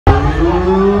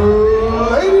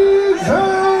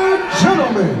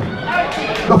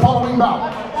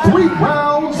3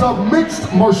 rounds of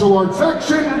mixed martial arts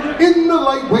action in the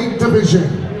lightweight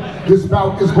division. This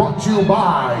bout is brought to you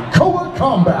by Koa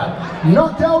Combat,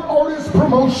 Knockout Artist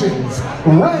Promotions,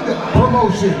 Red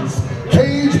Promotions,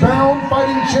 Cagebound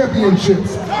Fighting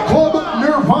Championships, Club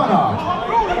Nirvana,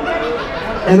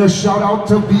 and a shout out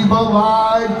to Viva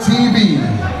Live TV.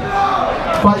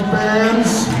 Fight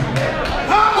fans,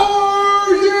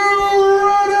 are you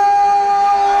ready?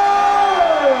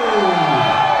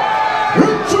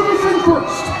 Introducing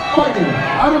first, fighting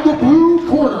out of the blue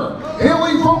corner,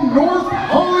 hailing from North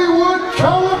Hollywood,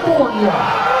 California.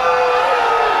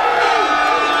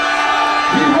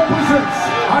 He represents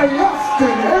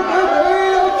Hayastan MMA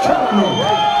Academy.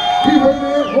 He weighed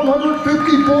in at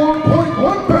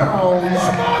 154.1 pounds.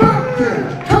 Babken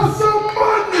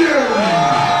Kasamanyan.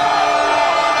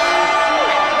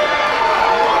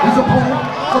 His opponent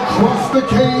across the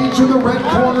cage in the red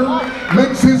corner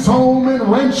makes his home in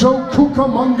Rancho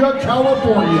Cucamonga,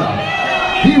 California.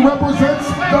 He represents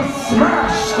the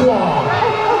SmashSquad.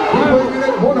 He weighed in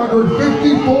at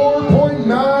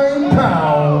 154.9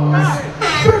 pounds.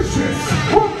 Vicious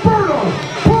Roberto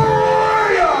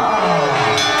Perea.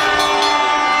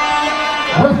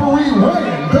 Referee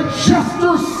Ryan, the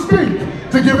Chester Spink,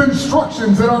 to give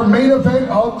instructions in our main event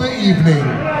of the evening.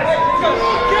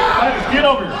 Get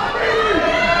over here.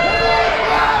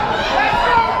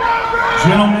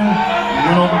 Gentlemen, you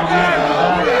went over the back.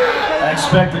 I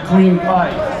expect a clean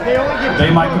fight.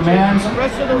 Obey my commands.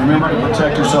 Remember to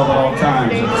protect yourself at all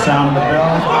times. At the sound of the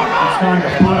bell, it's time to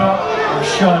put up or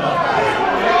shut up.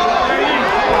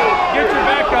 Get your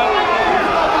back up.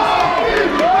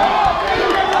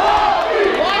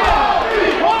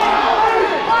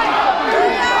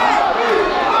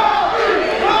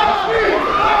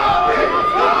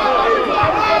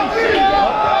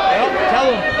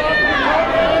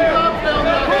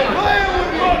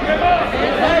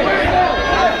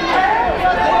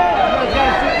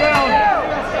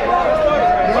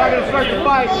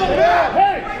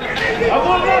 Hey! I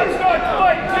want to start the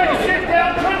fight. Take a shit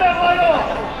down, turn that light off.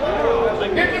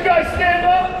 If you guys stand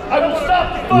up, I will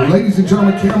stop the fight. Ladies and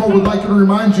gentlemen, C.A.M.O would like to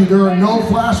remind you there are no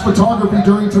flash photography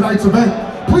during tonight's event.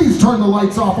 Please turn the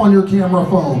lights off on your camera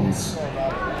phones.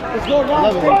 Let's go,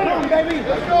 Rob. Fighter, baby.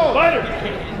 Let's go. Fighter,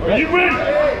 are you ready?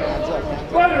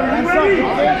 Fighter, are you ready?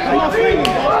 After him.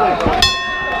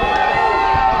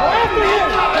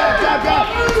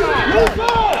 Let's go. After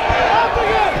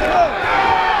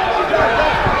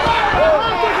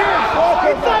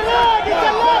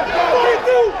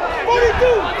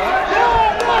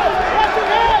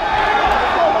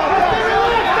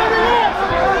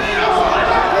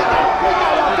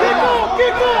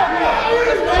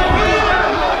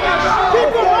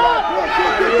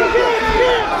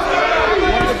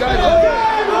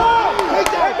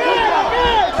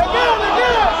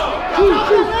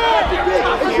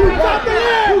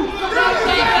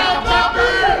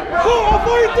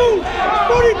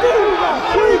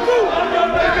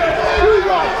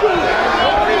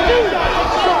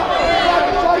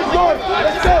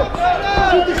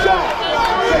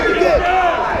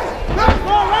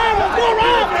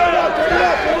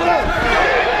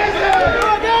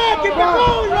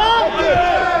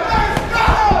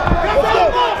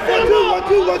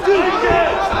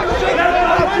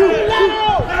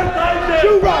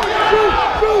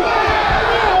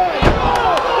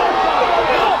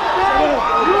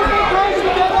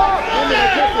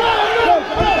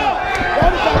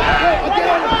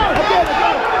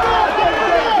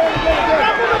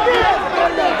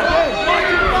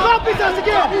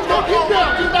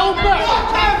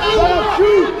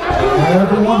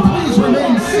Everyone, please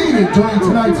remain seated during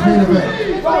tonight's main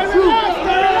event. Let's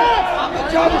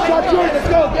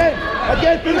go again.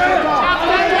 Again, finish the top.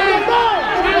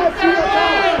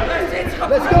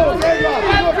 Let's go again, Rob.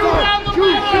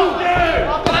 Shoot, shoot.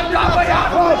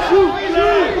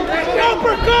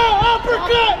 Uppercut.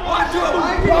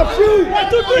 Rob, shoot. 1,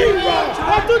 2, 3.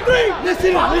 1, 2, 3.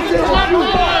 Listen, shoot.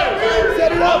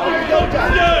 Set it up.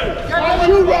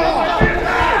 Shoot, Rob.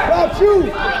 Rob, shoot.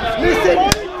 Listen.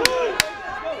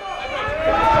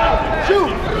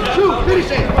 Shoot,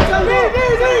 finish it.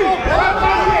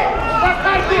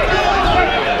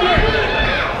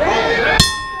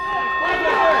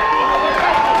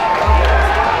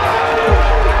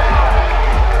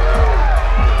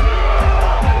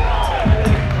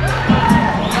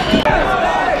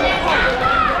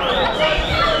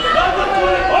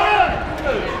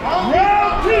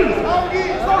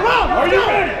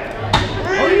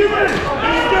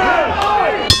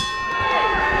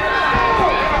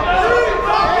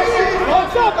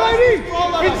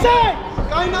 Inside!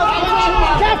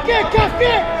 Calf kick! Calf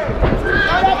kick!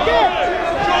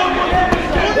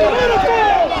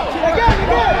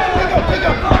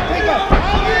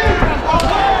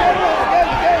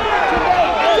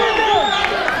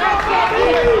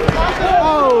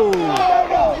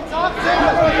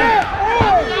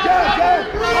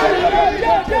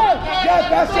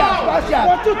 Last shot.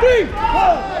 1, 2, 3. Look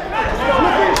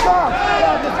at your shot.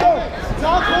 Let's go.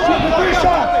 Look at your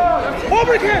shot.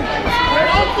 Over again.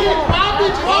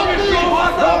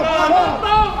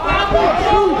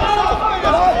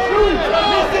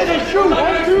 Listen and shoot.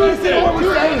 Listen to what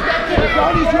we're saying.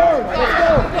 Johnny's yours. Let's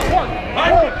go.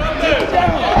 Take it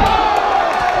down.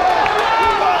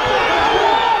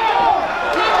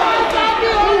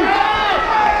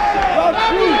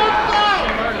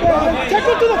 Take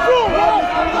him to the floor, Rob.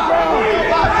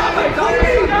 Let's go to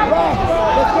the ground. Rob,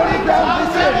 let's go to the ground.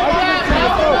 Listen.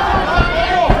 Let's go.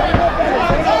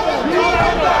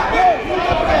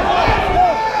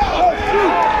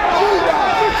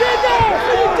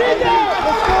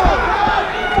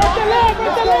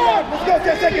 Let's go,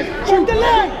 10 seconds. Shoot the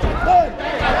leg. Good.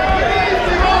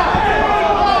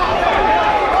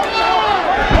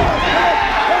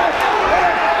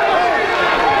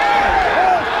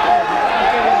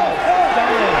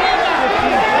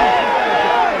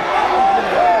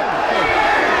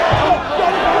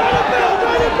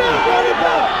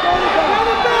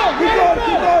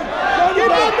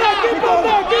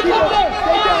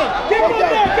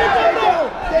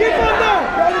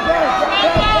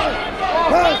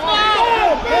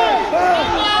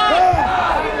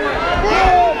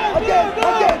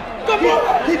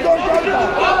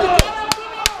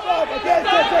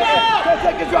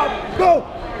 Drop. Go.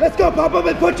 Let's go. Pop up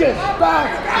and punches.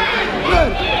 Fast.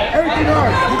 Good. Everything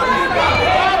hard.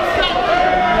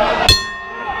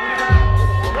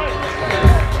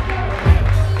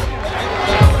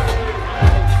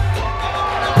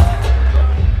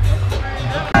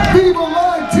 Viva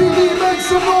Live TV, make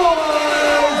some noise!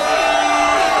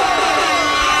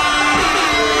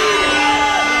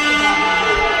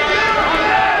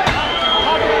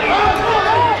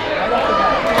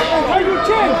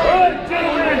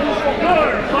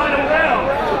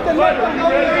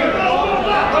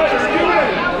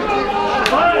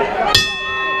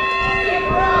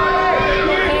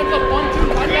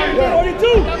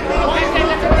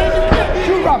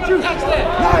 Shoot, Rob, shoot.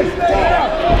 Nice. Take it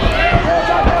out.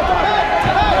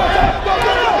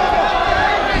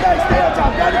 Nice, stay on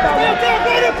top. Got it down.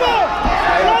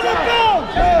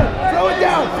 Slow it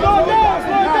down. Slow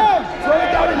it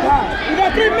down in time. You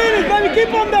got 3 minutes, baby. Keep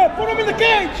him there. Put him in the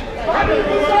cage.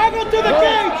 Struggle to the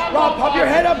cage. Rob, pop your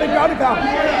head up and ground and pound.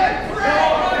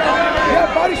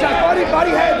 Yeah, body shot. Body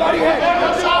head.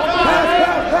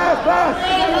 Pass.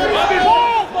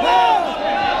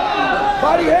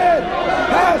 Body head.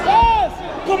 Pass.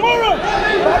 Tomorrow.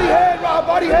 Body head, Rob.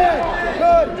 Body head.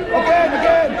 Good.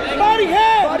 Again. Body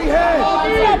head.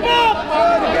 Step up.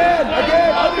 Good.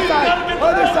 Again.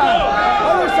 Other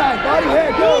side. Body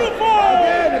head. Good. Beautiful.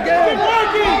 Again. Keep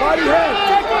working. Body head.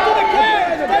 Take him to the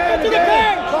cage.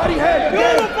 Body head.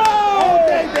 Again. Beautiful. All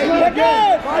day, baby.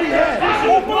 Again. Body head.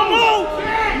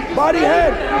 Body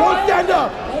head. Don't stand up.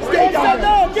 Stay down.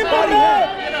 Keep Body on head.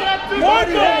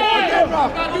 Body head. Again,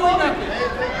 Rob.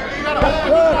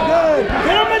 Good.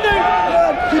 Get him in there.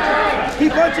 Good.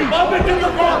 Keep punching.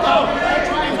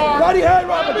 Body head,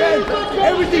 Rob, again.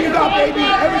 Everything you got, baby.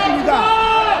 Everything you got.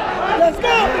 Let's go,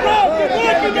 Rob. Keep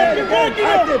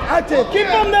working. Active. Keep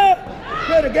him there.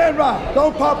 Good, again, Rob.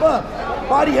 Don't pop up.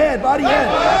 Body head.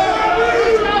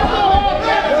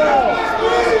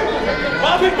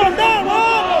 Keep him down,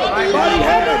 Rob. Body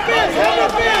head.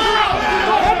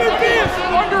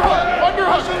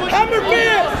 Hammer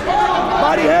fist.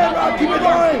 Body head, Rob. Keep it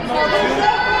going.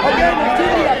 Again,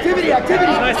 activity.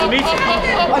 Nice to meet you.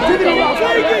 Activity, Rob.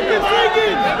 Keep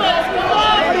flanking.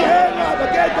 Body head, Rob.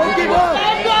 Again, don't give up.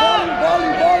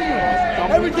 Volume.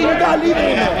 Everything you got, leave it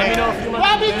in there. Let me know if you want.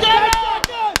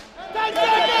 10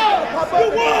 seconds.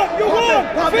 You won.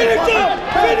 Finish up.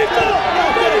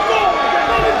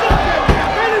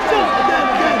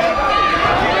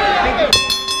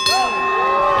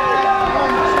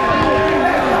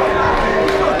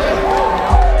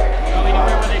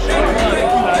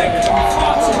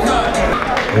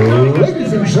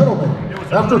 Ladies and gentlemen,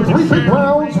 after 3 big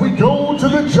rounds, we go to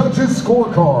the judges'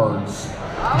 scorecards.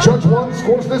 Judge 1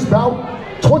 scores this bout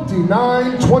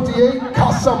 29-28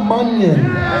 Kasamanyan.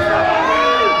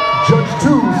 Judge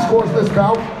 2 scores this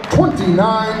bout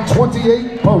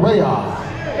 29-28 Perea.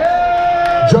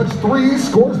 Judge 3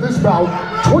 scores this bout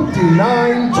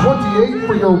 29-28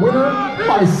 for your winner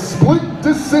by split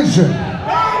decision.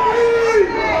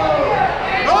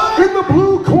 In the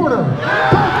blue corner,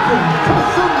 Babken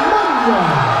Kasamanyan.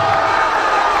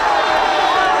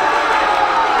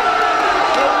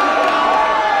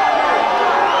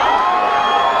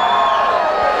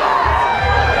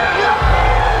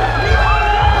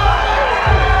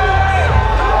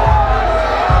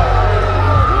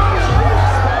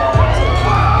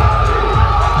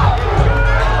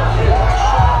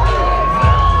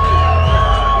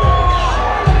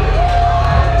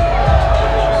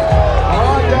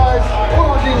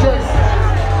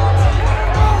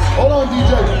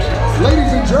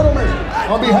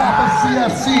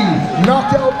 CFC,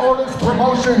 Knockout Artist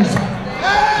Promotions,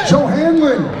 Joe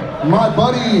Hanlon, my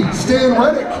buddy Stan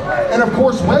Reddick, and of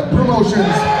course Web Promotions,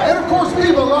 and of course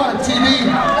Viva Live TV.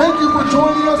 Thank you for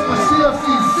joining us for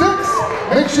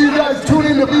CFC 6. Make sure you guys tune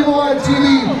in to Viva Live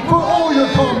TV for all your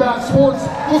combat sports.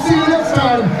 We'll see you next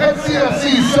time at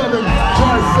CFC 7.